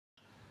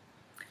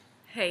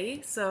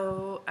Hey,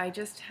 so I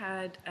just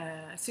had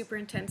a super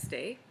intense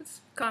day.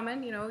 It's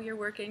common, you're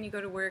working, you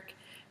go to work,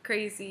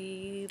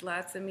 crazy,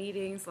 lots of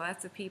meetings,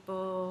 lots of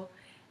people,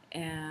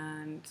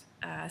 and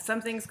some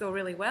things go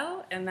really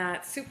well, and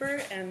that's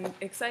super and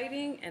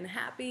exciting and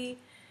happy,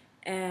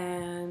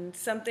 and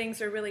some things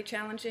are really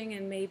challenging,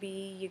 and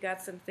maybe you got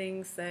some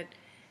things that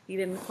you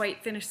didn't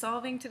quite finish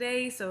solving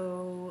today,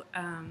 so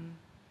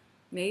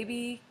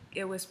maybe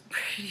it was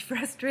pretty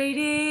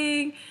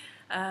frustrating.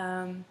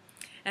 Um,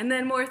 and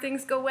then more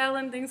things go well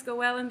and things go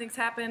well and things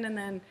happen. And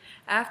then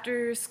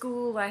after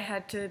school, I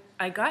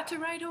got to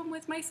ride home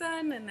with my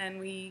son, and then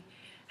we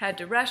had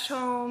to rush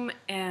home,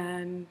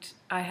 and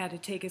I had to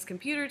take his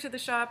computer to the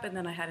shop, and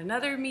then I had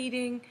another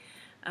meeting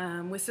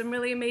with some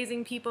really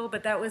amazing people,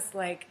 but that was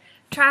like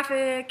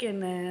traffic,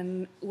 and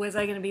then was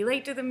I going to be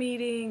late to the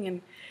meeting,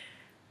 and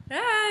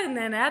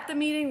then at the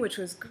meeting, which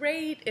was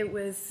great, it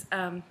was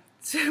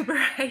super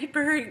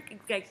hyper,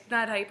 like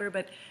not hyper,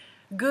 but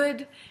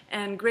good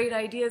and great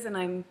ideas, and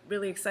I'm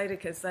really excited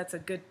because that's a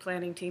good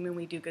planning team and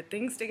we do good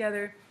things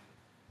together.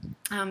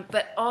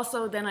 But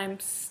also then I'm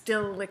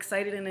still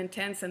excited and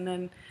intense, and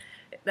then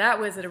that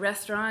was at a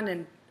restaurant,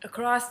 and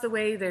across the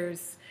way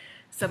there's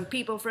some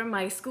people from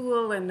my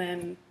school, and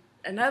then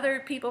another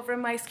people from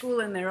my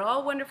school, and they're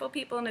all wonderful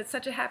people, and it's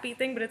such a happy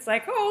thing, but it's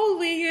like,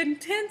 holy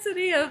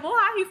intensity of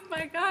life,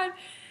 my God.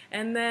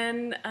 And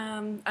then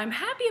I'm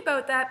happy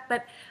about that,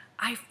 but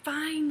I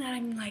find that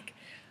I'm like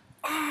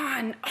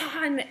on,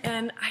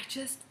 and I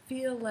just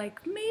feel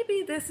like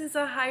maybe this is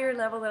a higher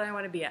level that I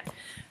want to be at.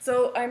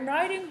 So I'm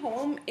riding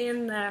home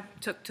in the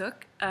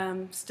tuk-tuk,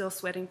 still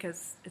sweating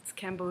because it's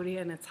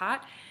Cambodia and it's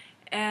hot,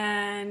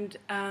 and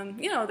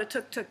the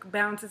tuk-tuk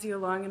bounces you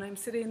along, and I'm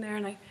sitting there,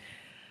 and I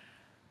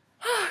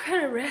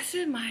kind of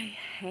rested my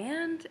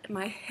hand,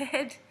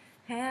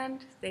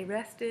 they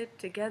rested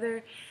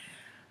together,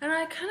 and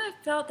I kind of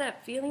felt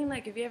that feeling.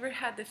 Like, have you ever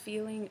had the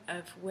feeling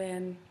of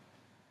when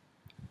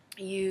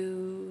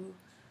you're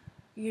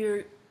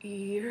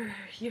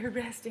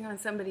resting on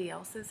somebody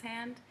else's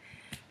hand,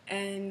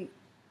 and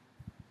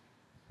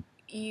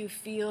you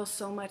feel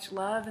so much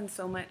love and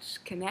so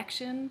much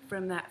connection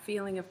from that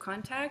feeling of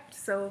contact?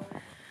 So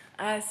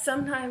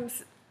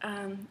sometimes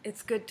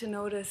it's good to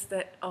notice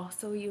that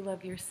also you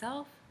love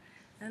yourself,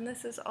 and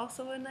this is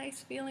also a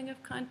nice feeling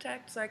of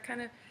contact. So I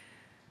kind of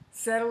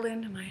settled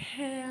into my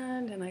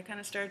hand, and I kind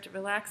of started to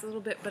relax a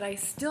little bit, but I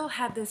still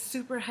had this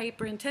super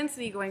hyper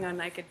intensity going on.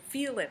 I could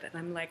feel it, and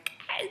I'm like,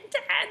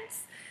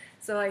 intense.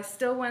 So I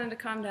still wanted to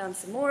calm down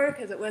some more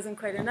because it wasn't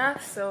quite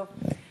enough. So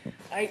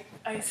I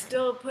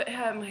still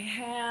had my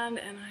hand,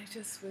 and I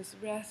just was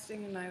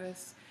resting, and I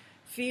was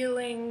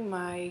feeling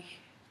my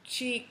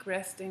cheek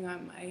resting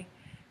on my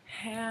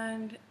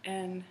hand,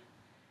 and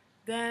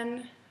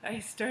then I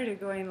started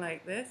going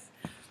like this.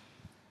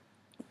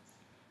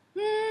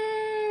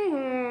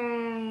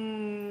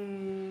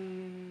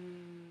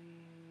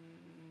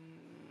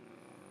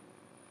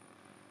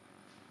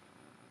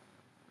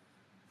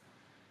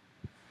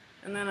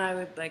 And then I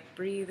would like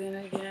breathe in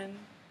again.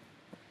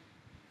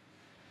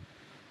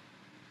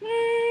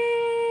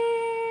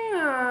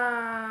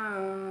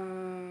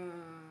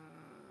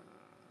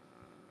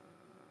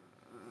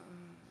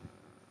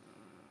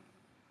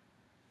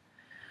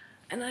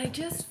 And I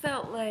just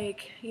felt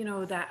like,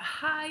 that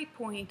high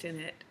point in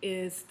it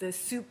is the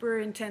super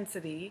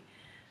intensity.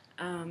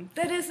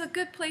 That is a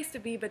good place to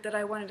be, but that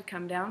I wanted to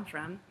come down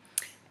from.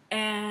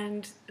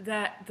 And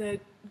that the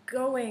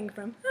going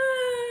from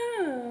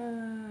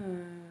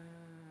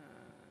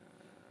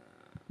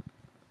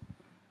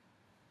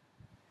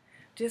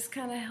just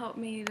kind of helped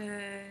me to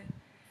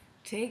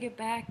take it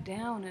back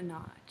down a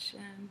notch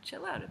and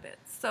chill out a bit.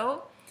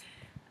 So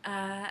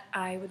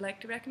I would like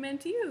to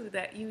recommend to you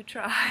that you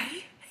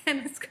try.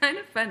 And it's kind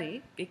of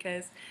funny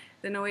because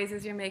the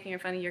noises you're making are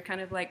funny. You're kind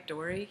of like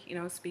Dory,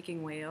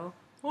 speaking whale.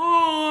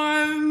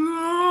 I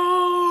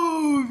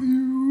love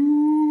you.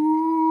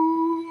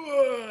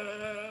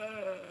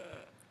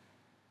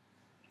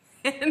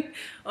 And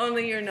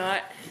only you're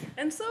not.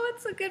 And so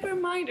it's a good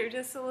reminder,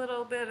 just a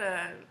little bit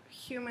of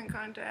human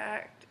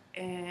contact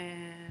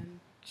and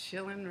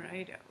chilling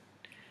right out.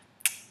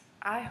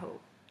 I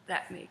hope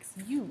that makes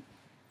you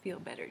feel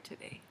better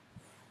today.